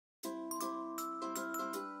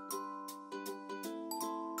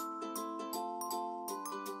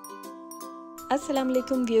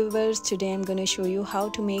Assalamualaikum viewers, today I'm going to show you how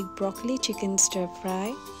to make broccoli chicken stir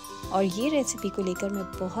fry। और ये recipe को लेकर मैं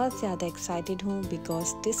बहुत ज़्यादा एक्साइटेड हूँ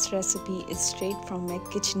because this recipe is straight from my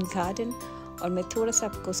kitchen garden और मैं थोड़ा सा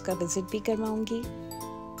आपको उसका विज़िट भी करवाऊँगी।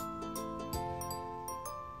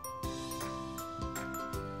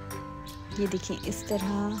 ये देखिए, इस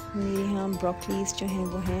तरह मेरे यहाँ ब्रोकलीज जो हैं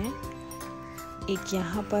वो हैं। एक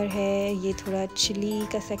यहाँ पर है, ये थोड़ा चिली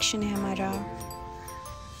का सेक्शन है हमारा।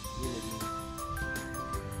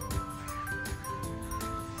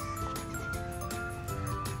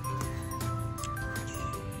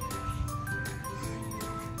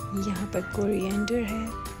 यहाँ पर कोरिएंडर है।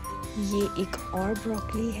 ये एक और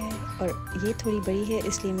ब्रोकली है और ये थोड़ी बड़ी है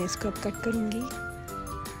इसलिए मैं इसको अब कट करूँगी।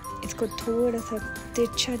 इसको थोड़ा सा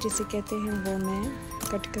तिरछा जिसे कहते हैं वो मैं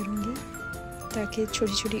कट करूँगी ताकि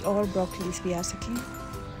छोटी छोटी और ब्रोकलीज भी आ सकें।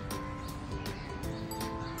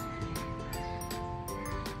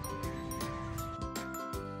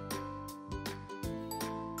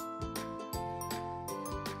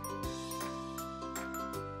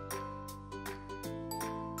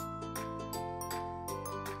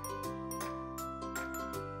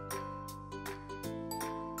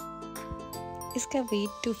 इसका वेट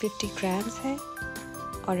 250 ग्राम्स है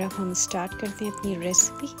और अब हम स्टार्ट करते हैं अपनी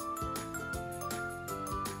recipe.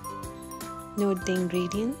 Note the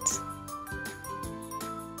ingredients.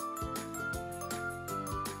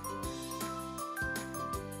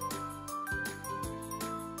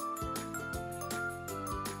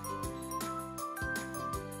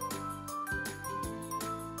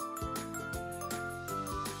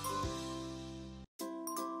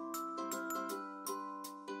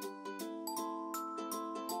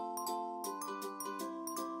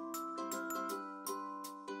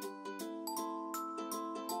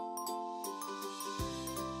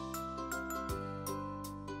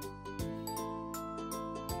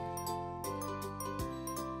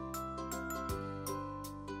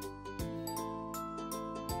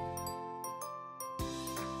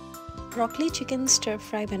 Broccoli chicken stir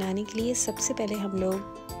fry बनाने के लिए सबसे पहले हम लोग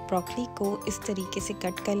ब्रोकली को इस तरीके से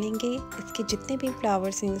कट कर लेंगे। इसके जितने भी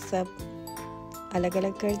फ्लावर्स हैं वो सब अलग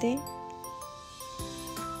अलग कर दें।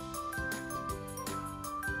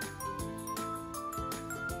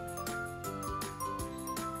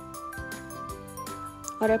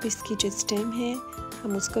 और अब इसकी जो स्टेम है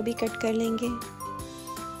हम उसको भी कट कर लेंगे।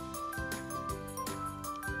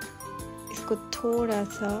 इसको थोड़ा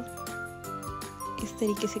सा इस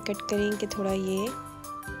तरीके से कट करें कि थोड़ा ये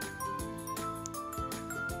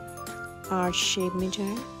आर्च शेप में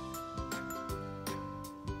जाए।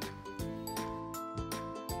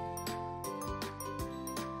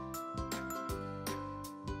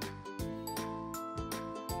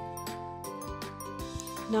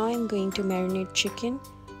 Now I'm going to marinate chicken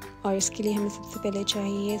और इसके लिए हमें सबसे पहले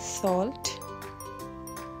चाहिए सॉल्ट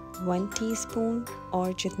 1 टीस्पून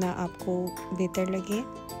और जितना आपको बेहतर लगे।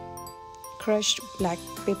 crushed black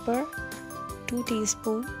pepper 2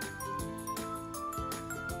 teaspoon,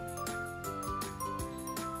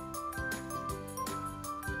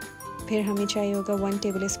 फिर हमें चाहिए होगा 1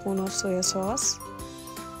 tablespoon of soya sauce,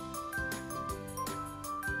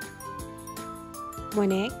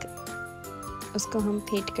 1 egg, उसको हम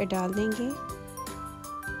फेंट कर डाल देंगे।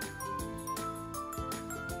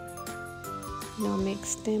 Now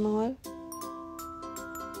mix them all।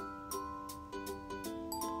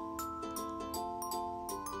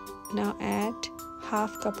 Now add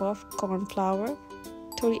half cup of corn flour,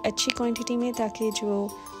 थोड़ी अच्छी क्वांटिटी में ताकि जो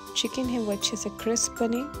चिकन है वो अच्छे से क्रिस्प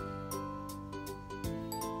बने।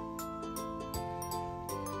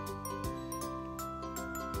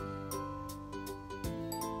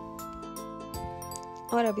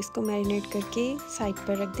 और अब इसको मैरिनेट करके साइड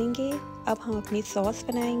पर रख देंगे। अब हम अपनी सॉस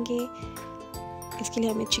बनाएंगे। इसके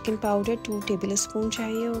लिए हमें चिकन पाउडर 2 टेबलस्पून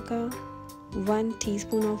चाहिए होगा, 1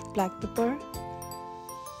 teaspoon of black pepper,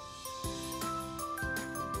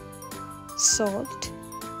 salt,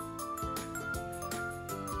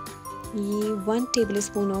 ये 1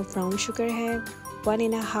 टेबलस्पून ऑफ ब्राउन शुगर है,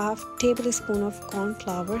 1.5 टेबलस्पून ऑफ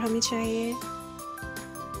कॉर्नफ्लावर हमें चाहिए,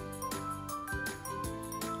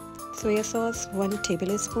 soya sauce 1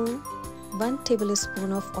 tablespoon, 1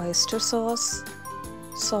 tablespoon of oyster sauce.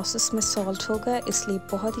 Sauces में सॉल्ट होगा इसलिए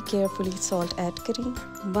बहुत ही केयरफुली सॉल्ट ऐड करें।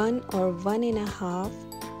 1 और 1.5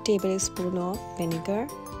 टेबलस्पून ऑफ विनेगर।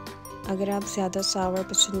 अगर आप ज़्यादा सावर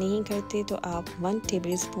पसंद नहीं करते तो आप 1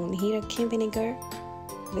 टेबलस्पून ही रखें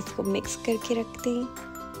विनेगर। इसको मिक्स करके रख दें।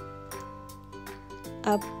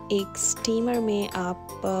 अब एक स्टीमर में आप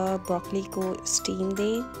ब्रोकली को स्टीम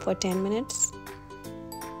दें फॉर 10 मिनट्स।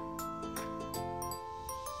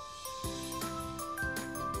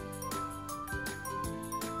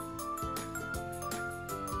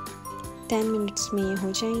 10 मिनट्स में ये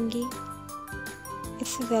हो जाएंगी।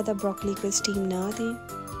 इससे ज़्यादा ब्रोकली को स्टीम ना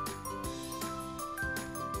दें।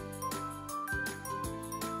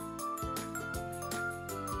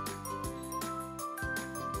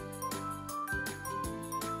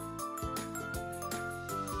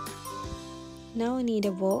 Now I need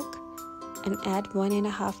a wok and add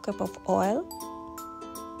 1.5 cup of oil.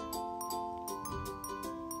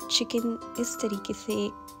 Chicken इस तरीके से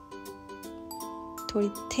थोड़ी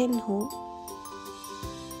थिन हो,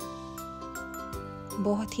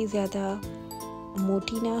 बहुत ही ज़्यादा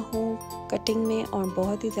मोटी ना हो कटिंग में और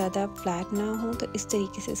बहुत ही ज़्यादा फ्लैट ना हो, तो इस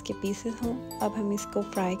तरीके से इसके पीसेस हों। अब हम इसको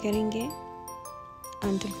फ्राई करेंगे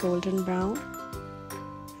until golden brown।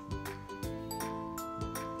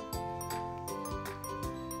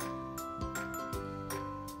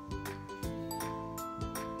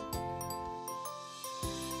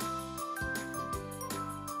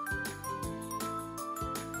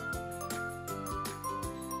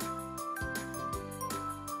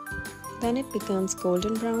 When it becomes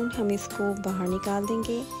golden brown, हम इसको बाहर निकाल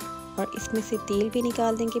देंगे और इसमें से तेल भी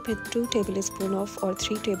निकाल देंगे। फिर 2 टेबलस्पून ऑफ और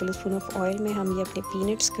 3 टेबलस्पून ऑफ ऑयल में हम ये अपने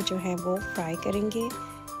पीनट्स को जो है वो फ्राई करेंगे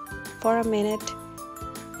फॉर अ मिनट।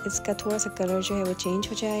 इसका थोड़ा सा कलर जो है वो चेंज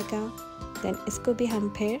हो जाएगा। देन इसको भी हम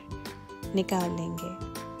फिर निकाल लेंगे।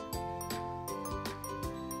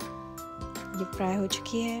 ये फ्राई हो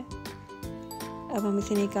चुकी है। अब हम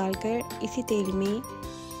इसे निकाल कर इसी तेल में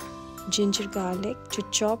जिंजर गार्लिक जो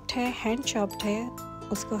चॉप्ड है, हैंड चॉप्ड है,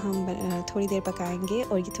 उसको हम थोड़ी देर पकाएंगे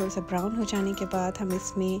और ये थोड़ा सा ब्राउन हो जाने के बाद हम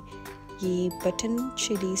इसमें ये बटन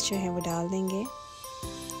चिलीज़ जो है वो डाल देंगे।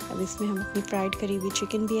 अब इसमें हम अपनी फ्राइड करी हुई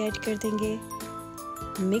चिकन भी ऐड कर देंगे,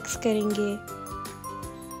 मिक्स करेंगे।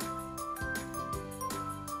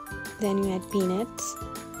 Then you add peanuts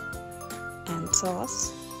and sauce.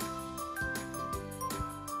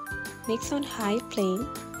 Mix on high flame.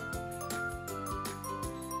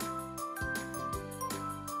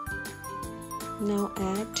 Now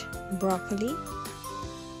add broccoli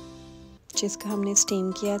जिसको हमने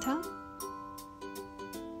स्टीम किया था।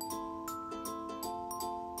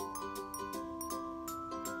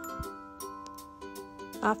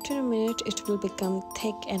 After a minute it will become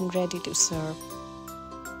thick and ready to serve.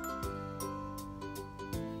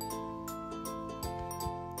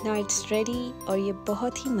 Now it's ready और ये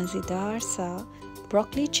बहुत ही मज़ेदार सा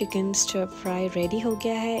broccoli chicken stir fry ready हो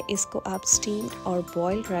गया है। इसको आप स्टीम्ड और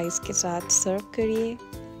बॉइल्ड राइस के साथ सर्व करिए।